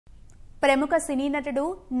ప్రముఖ సినీ నటుడు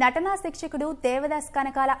నటనా శిక్షకుడు దేవదాస్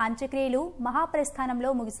కనకాల అంత్యక్రియలు మహాప్రస్థానంలో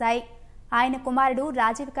ముగిశాయి. ఆయన కుమారుడు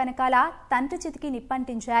రాజీవ్ కనకాల తండ్రి చితికి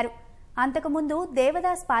నిప్పంటించారు. అంతకుముందు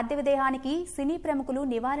దేవదాస్ పార్థివ దేహానికి సినీ ప్రముఖులు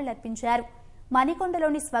నివాళులర్పించారు.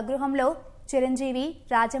 మణికొండలోని స్వగృహంలో చిరంజీవి,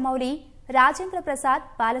 రాజమౌళి, రాజేంద్ర ప్రసాద్,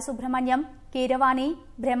 బాలసుబ్రహ్మణ్యం, కీరవాణి,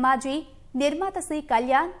 బ్రహ్మాజీ, నిర్మాత సి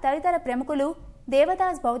కళ్యాణ్ తదితర ప్రముఖులు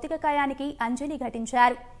దేవదాస్ భౌతిక కాయానికి అంజలి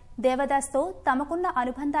ఘటించారు. దేవదాస్తో తమకున్న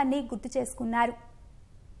అనుబంధాన్ని గుర్తు చేసుకున్నారు.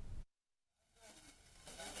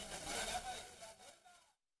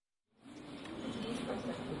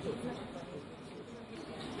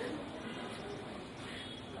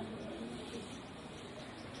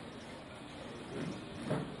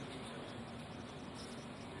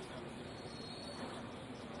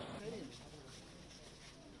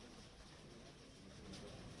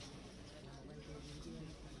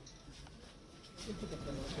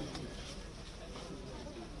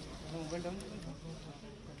 Welcome.